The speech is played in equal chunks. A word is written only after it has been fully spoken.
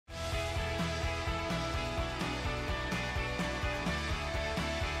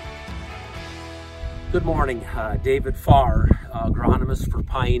Good morning, David Pfarr, agronomist for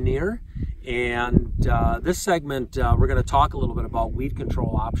Pioneer, and this segment we're going to talk a little bit about weed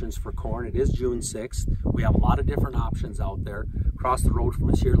control options for corn. It is June 6th. We have a lot of different options out there. Across the road from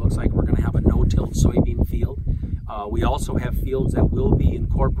us here, it looks like we're going to have a no-till soybean field. We also have fields that will be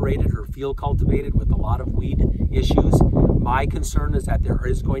incorporated or field cultivated with a lot of weed issues. My concern is that there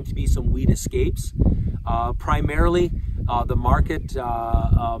is going to be some weed escapes. Primarily, the market,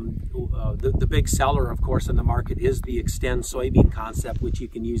 the big seller, of course, in the market is the Extend soybean concept, which you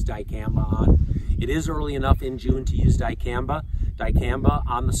can use dicamba on. It is early enough in June to use dicamba. Dicamba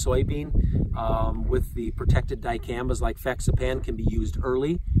on the soybean with the protected dicambas like Fexapan can be used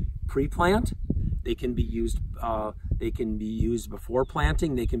early, pre-plant. They can be used before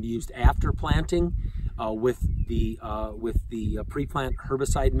planting. They can be used after planting with the pre-plant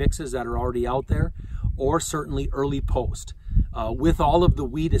herbicide mixes that are already out there, or certainly early post. With all of the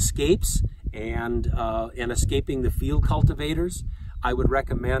weed escapes and escaping the field cultivators, I would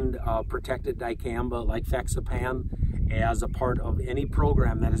recommend protected dicamba like Fexapan as a part of any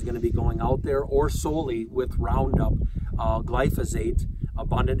program that is going to be going out there, or solely with Roundup. Glyphosate,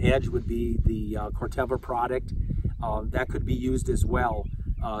 Abundant Edge would be the Corteva product. That could be used as well.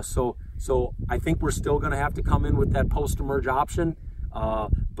 So I think we're still going to have to come in with that post-emerge option.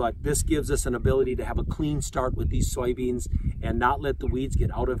 But this gives us an ability to have a clean start with these soybeans and not let the weeds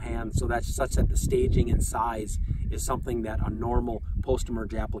get out of hand, so that's such that the staging and size is something that a normal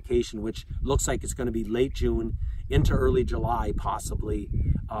post-emerge application, which looks like it's going to be late June into early July possibly,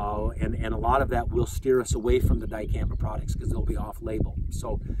 and a lot of that will steer us away from the dicamba products because they'll be off-label.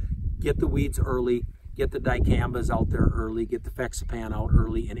 So get the weeds early, get the dicambas out there early, get the Fexapan out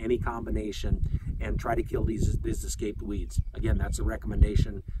early in any combination, and try to kill these escaped weeds. Again, that's a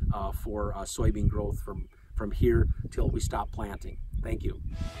recommendation for soybean growth from here till we stop planting. Thank you.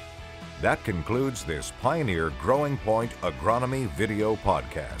 That concludes this Pioneer Growing Point Agronomy video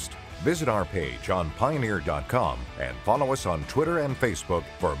podcast. Visit our page on pioneer.com and follow us on Twitter and Facebook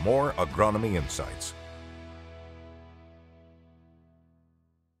for more agronomy insights.